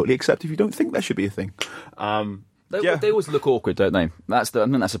totally accept if you don't think that should be a thing. They always look awkward, don't they? I think that's the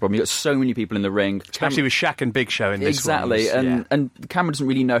problem. You've got so many people in the ring. Especially with Shaq and Big Show in this exactly, one. And the camera doesn't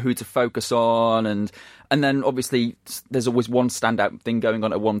really know who to focus on, and then obviously there's always one standout thing going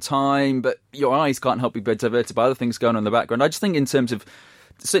on at one time, but your eyes can't help be diverted by other things going on in the background. I just think in terms of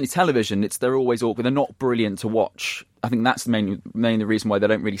certainly television, they're always awkward. They're not brilliant to watch. I think that's the main reason why they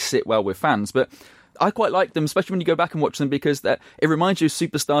don't really sit well with fans, but I quite like them, especially when you go back and watch them, because it reminds you of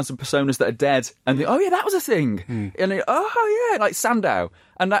superstars and personas that are dead, and think, oh yeah, that was a thing, and oh yeah, like Sandow,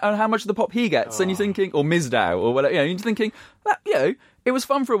 and how much of the pop he gets, and you're thinking, or Mizdow, or whatever, you're thinking, it was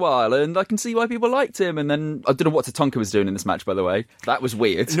fun for a while, and I can see why people liked him. And then I don't know what Tatanka was doing in this match, by the way. That was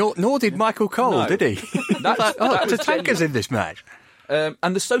weird. Nor did Michael Cole, No. did he? Tatanka's in this match.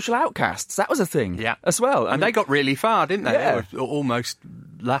 And the Social Outcasts, that was a thing as well. And they got really far, didn't they? Yeah. They were almost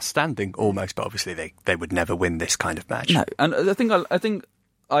last standing, almost, but obviously they would never win this kind of match. No, and the thing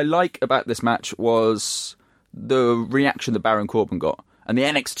I like about this match was the reaction that Baron Corbin got and the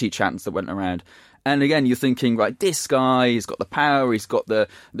NXT chants that went around. And again, you're thinking, right, this guy, he's got the power, he's got the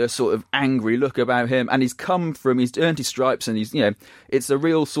sort of angry look about him, and he's earned his stripes, and it's a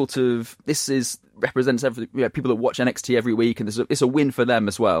real sort of, represents people that watch NXT every week, and it's a win for them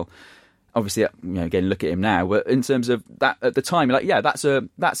as well. Obviously, again, look at him now, but in terms of that at the time,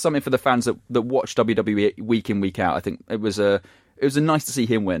 that's something for the fans that watch WWE week in, week out. I think it was nice to see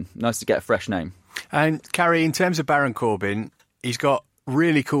him win, nice to get a fresh name. And Carrie, in terms of Baron Corbin, he's got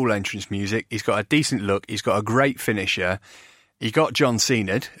really cool entrance music. He's got a decent look. He's got a great finisher. He got John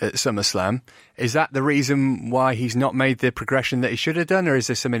Cena at SummerSlam. Is that the reason why he's not made the progression that he should have done, or is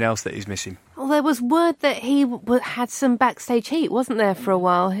there something else that he's missing? Well, there was word that he had some backstage heat, wasn't there, for a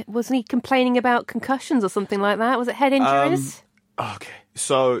while? Wasn't he complaining about concussions or something like that? Was it head injuries? Okay,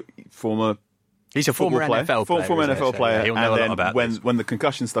 so He's a former NFL player. Former NFL player. Yeah, he'll know a lot about when the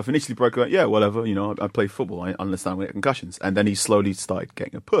concussion stuff initially broke out, yeah, whatever, I play football, I understand we get concussions. And then he slowly started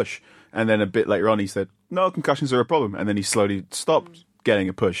getting a push. And then a bit later on, he said, no, concussions are a problem. And then he slowly stopped getting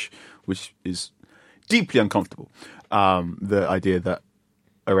a push, which is deeply uncomfortable. The idea that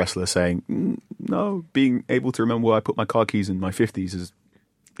a wrestler saying, no, being able to remember where I put my car keys in my 50s is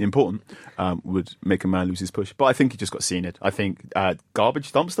important, would make a man lose his push. But I think he just got seen it. I think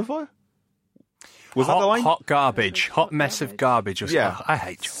garbage dumpster fire? Was that the line? Hot garbage. Hot mess of garbage. Or something. Yeah. I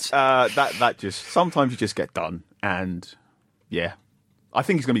hate Johnson. That just, sometimes you just get done. And yeah, I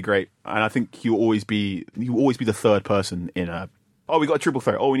think he's going to be great. And I think he'll always be the third person in we got a triple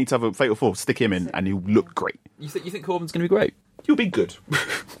threat. We need to have a fatal four. Stick him in and he'll look great. You think Corbin's going to be great? He'll be good.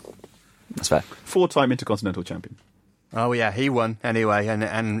 That's fair. 4-time Intercontinental Champion. Oh yeah, he won anyway.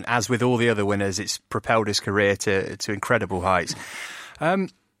 And as with all the other winners, it's propelled his career to incredible heights.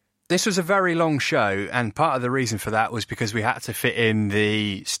 This was a very long show, and part of the reason for that was because we had to fit in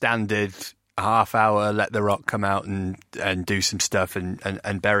the standard half hour, let The Rock come out and do some stuff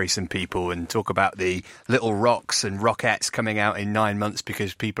and bury some people and talk about the little rocks and rockettes coming out in 9 months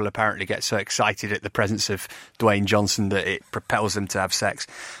because people apparently get so excited at the presence of Dwayne Johnson that it propels them to have sex.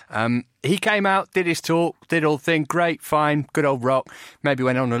 He came out, did his talk, did all thing, great, fine, good old Rock, maybe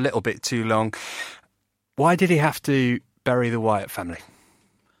went on a little bit too long. Why did he have to bury the Wyatt family?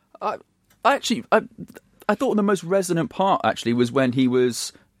 I thought the most resonant part actually was when he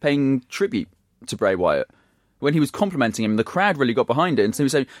was paying tribute to Bray Wyatt. When he was complimenting him, the crowd really got behind it. And so he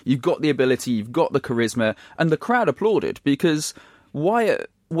was saying, you've got the ability, you've got the charisma. And the crowd applauded because Wyatt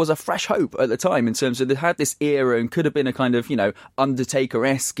was a fresh hope at the time in terms of they had this era and could have been a kind of,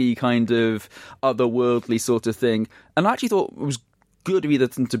 Undertaker-esque kind of otherworldly sort of thing. And I actually thought it was good either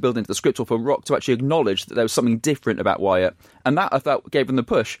to build into the script or for Rock to actually acknowledge that there was something different about Wyatt. And that, I thought, gave him the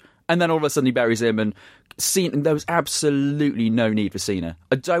push. And then all of a sudden he buries him and there was absolutely no need for Cena.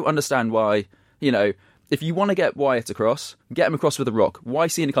 I don't understand why, if you want to get Wyatt across, get him across with The Rock. Why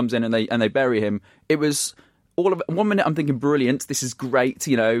Cena comes in and they bury him? It was all of 1 minute I'm thinking brilliant, this is great,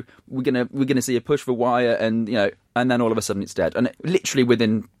 we're gonna see a push for Wyatt and then all of a sudden it's dead. And literally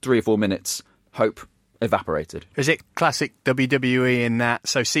within 3 or 4 minutes, hope evaporated. Is it classic WWE in that?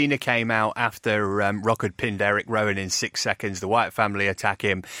 So Cena came out after Rock had pinned Eric Rowan in 6 seconds. The Wyatt family attack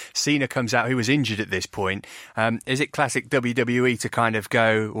him. Cena comes out, who was injured at this point. Is it classic WWE to kind of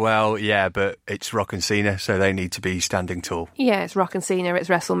go, well, yeah, but it's Rock and Cena, so they need to be standing tall? Yeah, it's Rock and Cena, it's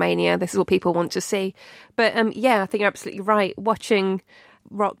WrestleMania. This is what people want to see. But I think you're absolutely right. Watching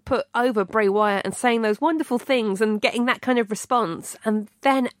Rock put over Bray Wyatt and saying those wonderful things and getting that kind of response and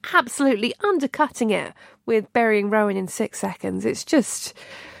then absolutely undercutting it with burying Rowan in 6 seconds. It's just,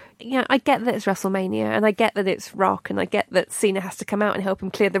 I get that it's WrestleMania and I get that it's Rock and I get that Cena has to come out and help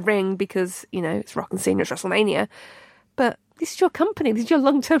him clear the ring because, it's Rock and Cena, it's WrestleMania. But this is your company, this is your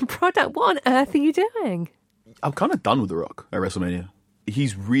long-term product. What on earth are you doing? I'm kind of done with The Rock at WrestleMania.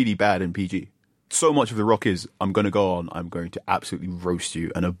 He's really bad in PG. So much of The Rock is, I'm going to go on, I'm going to absolutely roast you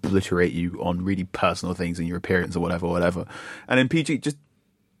and obliterate you on really personal things in your appearance or whatever. And in PG,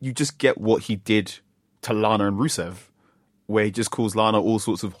 you just get what he did to Lana and Rusev, where he just calls Lana all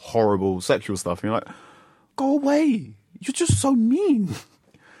sorts of horrible sexual stuff. And you're like, go away. You're just so mean.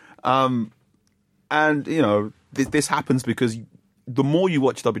 This happens because the more you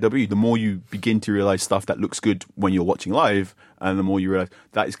watch WWE, the more you begin to realize stuff that looks good when you're watching live, and the more you realize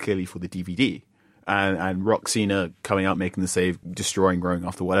that is clearly for the DVD. And Rock Cena coming out, making the save, destroying, growing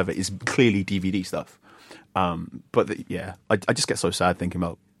after whatever is clearly DVD stuff. I just get so sad thinking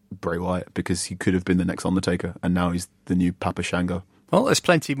about Bray Wyatt because he could have been the next Undertaker and now he's the new Papa Shango. Well, there's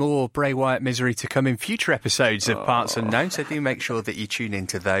plenty more Bray Wyatt misery to come in future episodes of Parts Unknown, so do make sure that you tune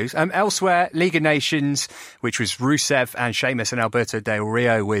into those. Elsewhere, League of Nations, which was Rusev and Sheamus and Alberto Del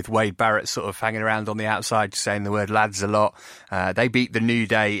Rio, with Wade Barrett sort of hanging around on the outside saying the word lads a lot. They beat the New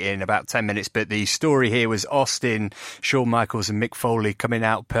Day in about 10 minutes, but the story here was Austin, Shawn Michaels and Mick Foley coming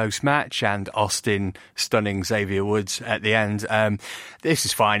out post-match, and Austin stunning Xavier Woods at the end. This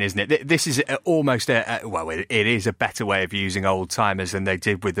is fine, isn't it? This is almost it is a better way of using old-timers than they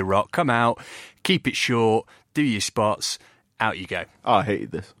did with The Rock. Come out, keep it short, do your spots, out you go. Oh, I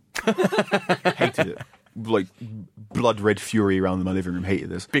hated this. Hated it. Like blood red fury around my living room. Hated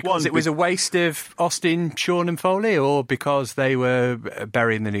this. Because it was a waste of Austin, Shawn and Foley, or because they were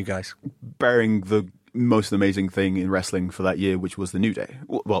burying the new guys? Burying the most amazing thing in wrestling for that year, which was the New Day.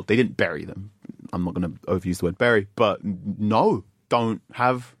 Well, they didn't bury them. I'm not going to overuse the word bury, but no, don't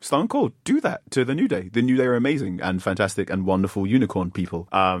have Stone Cold do that to the New Day. The New Day are amazing and fantastic and wonderful unicorn people.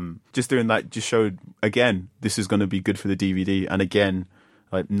 Just doing that just showed, again, this is going to be good for the DVD. And again,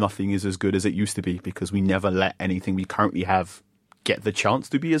 like, nothing is as good as it used to be because we never let anything we currently have get the chance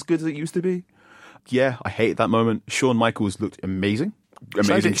to be as good as it used to be. Yeah, I hated that moment. Shawn Michaels looked amazing.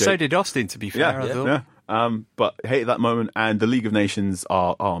 So did Austin, to be fair. I thought. Yeah. But I hated that moment. And the League of Nations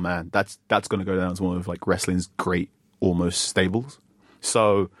are, oh man, that's going to go down as one of like wrestling's great almost stables.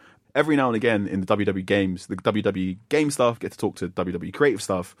 So every now and again in the WWE games, the WWE game staff get to talk to WWE creative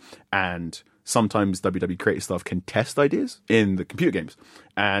staff, and sometimes WWE creative staff can test ideas in the computer games.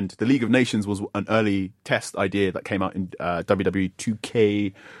 And the League of Nations was an early test idea that came out in WWE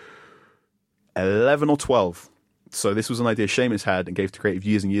 2K11 or 12. So this was an idea Sheamus had and gave to creative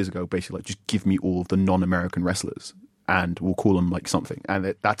years and years ago, basically like, just give me all of the non-American wrestlers and we'll call them like something.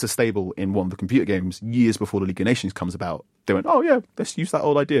 And that's a stable in one of the computer games years before the League of Nations comes about. They went, oh yeah, let's use that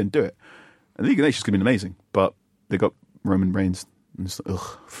old idea and do it. And the League of Nations could have been amazing, but they got Roman Reigns and it's like,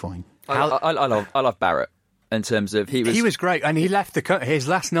 ugh, fine. I love Barrett in terms of he was great, and he left his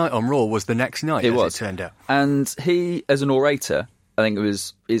last night on Raw was the next night. It turned out, and he as an orator, I think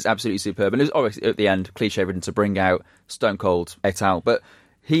is absolutely superb. And it was obviously at the end cliche ridden to bring out Stone Cold et al. But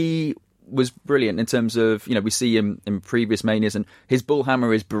he was brilliant in terms of, you know, we see him in previous Manias and his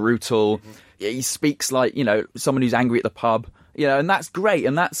bullhammer is brutal. Mm-hmm. He speaks like, you know, someone who's angry at the pub, you know, and that's great.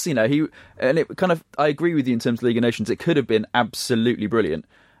 And that's, you know, I agree with you in terms of League of Nations. It could have been absolutely brilliant.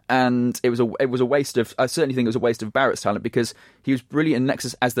 And it was a waste of, I certainly think it was a waste of Barrett's talent because he was brilliant in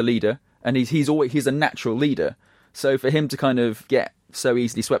Nexus as the leader and he's a natural leader. So for him to kind of get so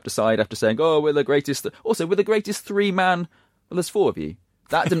easily swept aside after saying, oh, we're the greatest, also we're the greatest three-man, well, there's four of you.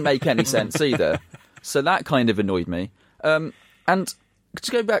 That didn't make any sense either. So that kind of annoyed me. And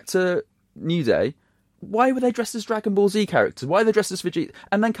to go back to New Day, why were they dressed as Dragon Ball Z characters? Why are they dressed as Vegeta?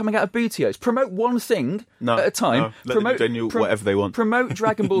 And then coming out of Bootios. Promote one thing at a time. No. Let them do whatever they want. Promote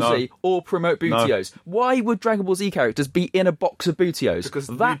Dragon Ball Z or promote Bootios. No. Why would Dragon Ball Z characters be in a box of Bootios? Because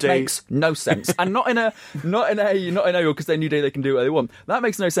that makes no sense. And not in a because they're New Day, they can do what they want. That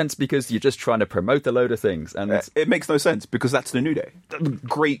makes no sense because you're just trying to promote a load of things. And it makes no sense because that's the New Day. The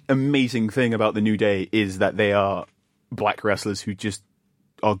great, amazing thing about the New Day is that they are black wrestlers who just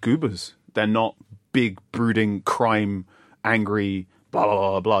are goobers. They're not big, brooding, crime, angry, blah,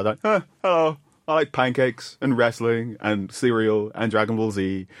 blah, blah, blah. Like, hello, I like pancakes and wrestling and cereal and Dragon Ball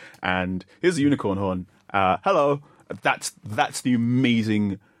Z and here's a unicorn horn. Hello. That's the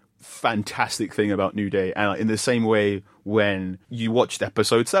amazing, fantastic thing about New Day. And in the same way, when you watched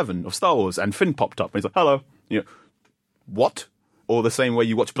episode 7 of Star Wars and Finn popped up and he's like, hello, you know, what? Or the same way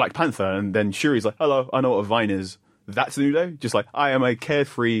you watch Black Panther and then Shuri's like, hello, I know what a Vine is. That's the New Day. Just like, I am a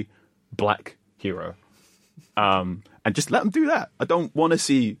carefree black hero. And just let them do that. I don't want to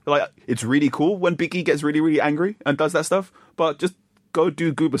see, like, it's really cool when Big E gets really, really angry and does that stuff, but just go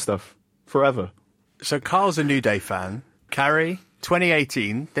do goober stuff forever. So Carl's a New Day fan. Carrie,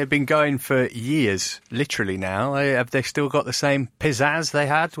 2018, they've been going for years, literally now. Have they still got the same pizzazz they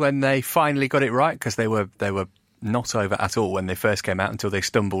had when they finally got it right? Because they were not over at all when they first came out until they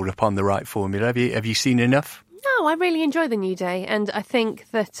stumbled upon the right formula. Have you seen enough? No, I really enjoy the New Day, and I think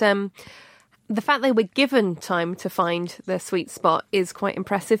that the fact they were given time to find their sweet spot is quite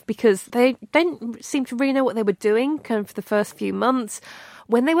impressive because they didn't seem to really know what they were doing kind of for the first few months.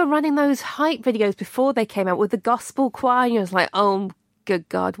 When they were running those hype videos before they came out with the gospel choir, you know, it's like, oh, good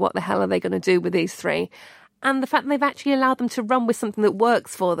God, what the hell are they going to do with these three? And the fact that they've actually allowed them to run with something that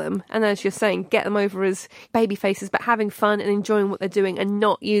works for them, and as you're saying, get them over as baby faces, but having fun and enjoying what they're doing and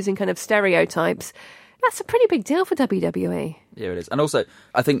not using kind of stereotypes. That's a pretty big deal for WWE. Yeah, it is. And also,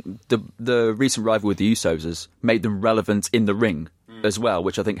 I think the recent rivalry with the Usos has made them relevant in the ring as well,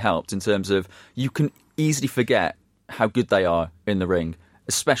 which I think helped in terms of you can easily forget how good they are in the ring,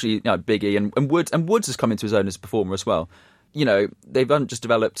 especially, you know, Big E and Woods. And Woods has come into his own as a performer as well. You know, they've not just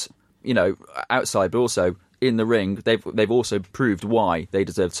developed, you know, outside, but also in the ring. They've also proved why they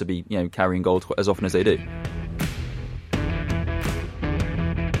deserve to be, you know, carrying gold as often as they do.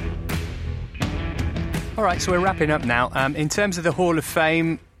 All right, so we're wrapping up now. In terms of the Hall of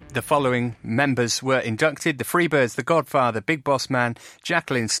Fame, the following members were inducted: the Freebirds, The Godfather, Big Boss Man,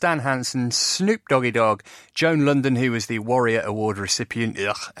 Jacqueline, Stan Hansen, Snoop Doggy Dogg, Joan London, who was the Warrior Award recipient,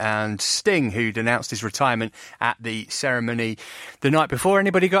 and Sting, who'd announced his retirement at the ceremony the night before.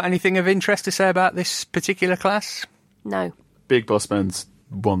 Anybody got anything of interest to say about this particular class? No. Big Boss Man's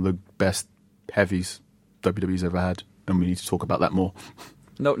one of the best heavies WWE's ever had, and we need to talk about that more.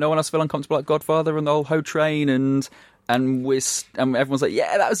 No one else felt uncomfortable like Godfather and the whole Ho Train and everyone's like,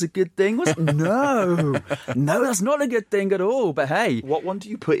 yeah, that was a good thing. No, that's not a good thing at all. But hey, what one do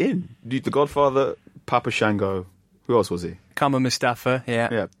you put in? The Godfather, Papa Shango. Who else was he? Kama Mustafa.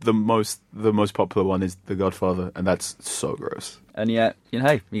 Yeah. The most popular one is the Godfather, and that's so gross. And yet,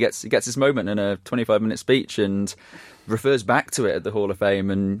 hey, he gets his moment in a 25-minute speech and refers back to it at the Hall of Fame,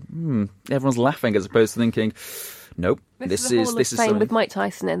 and everyone's laughing as opposed to thinking, nope, this is Fame with Mike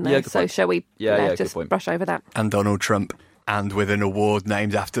Tyson in there. So shall we? Just brush over that. And Donald Trump, and with an award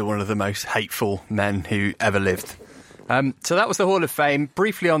named after one of the most hateful men who ever lived. So that was the Hall of Fame.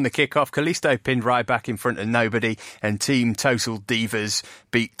 Briefly on the kickoff, Kalisto pinned Ryback in front of nobody, and Team Total Divas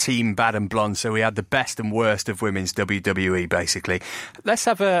beat Team Bad and Blonde. So we had the best and worst of women's WWE, basically. Let's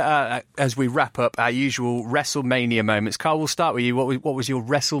have as we wrap up, our usual WrestleMania moments. Carl, we'll start with you. What was your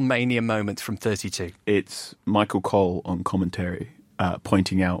WrestleMania moment from 32? It's Michael Cole on commentary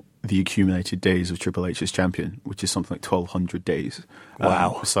pointing out the accumulated days of Triple H as champion, which is something like 1,200 days.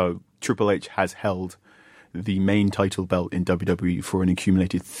 Wow. So Triple H has held the main title belt in WWE for an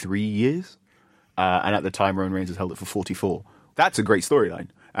accumulated 3 years. And at the time, Roman Reigns has held it for 44. That's a great storyline.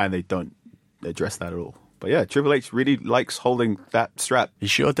 And they don't address that at all. But yeah, Triple H really likes holding that strap. He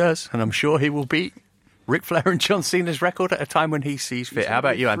sure does. And I'm sure he will beat Ric Flair and John Cena's record at a time when he sees fit. How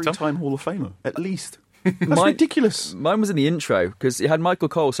about you, Anton? 3-time Hall of Famer, at least. That's ridiculous. Mine was in the intro, because it had Michael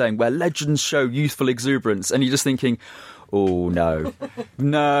Cole saying, where legends show youthful exuberance. And you're just thinking, oh, no.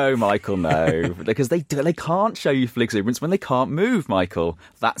 No, Michael, no. Because they can't show youthful exuberance when they can't move, Michael.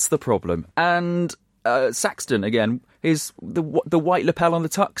 That's the problem. And Saxton, again, is the white lapel on the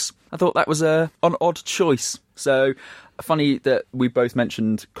tux. I thought that was an odd choice. So, funny that we both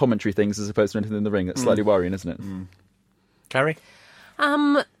mentioned commentary things as opposed to anything in the ring. That's slightly worrying, isn't it? Carrie?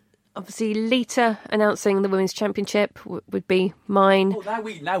 Obviously, Lita announcing the Women's Championship would be mine. Oh,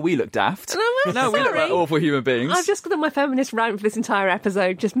 now we look daft. No, we look like awful human beings. I've just got my feminist rant for this entire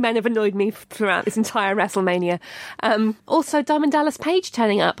episode. Just men have annoyed me throughout this entire WrestleMania. Also, Diamond Dallas Page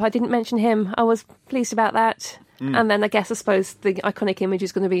turning up. I didn't mention him. I was pleased about that. And then I suppose the iconic image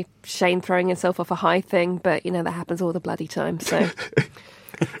is going to be Shane throwing himself off a high thing, but, that happens all the bloody time, so...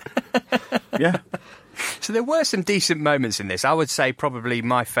 Yeah. So there were some decent moments in this. I would say probably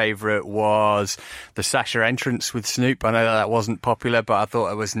my favourite was the Sasha entrance with Snoop. I know that wasn't popular, but I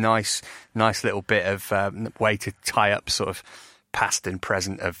thought it was nice little bit of way to tie up sort of past and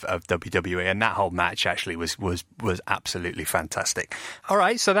present of WWE, and that whole match actually was absolutely fantastic. All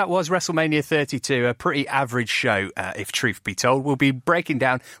right, so that was WrestleMania 32, a pretty average show, if truth be told. We'll be breaking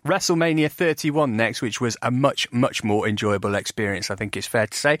down WrestleMania 31 next, which was a much, much more enjoyable experience, I think it's fair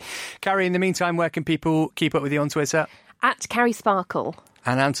to say. Carrie, in the meantime, where can people keep up with you on Twitter? At Carrie Sparkle.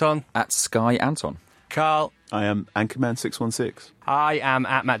 And Anton? At Sky Anton. Carl? I am Anchorman616. I am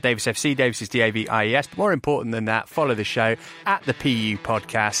at Matt Davis FC. Davis is Davies. But more important than that, follow the show at the PU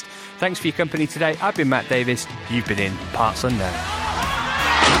Podcast. Thanks for your company today. I've been Matt Davis. You've been in Parts Unknown.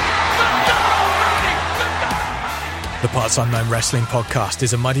 The Parts Unknown Wrestling Podcast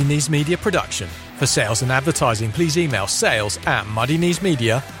is a Muddy Knees Media production. For sales and advertising, please email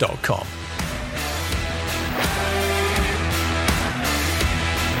sales@muddykneesmedia.com.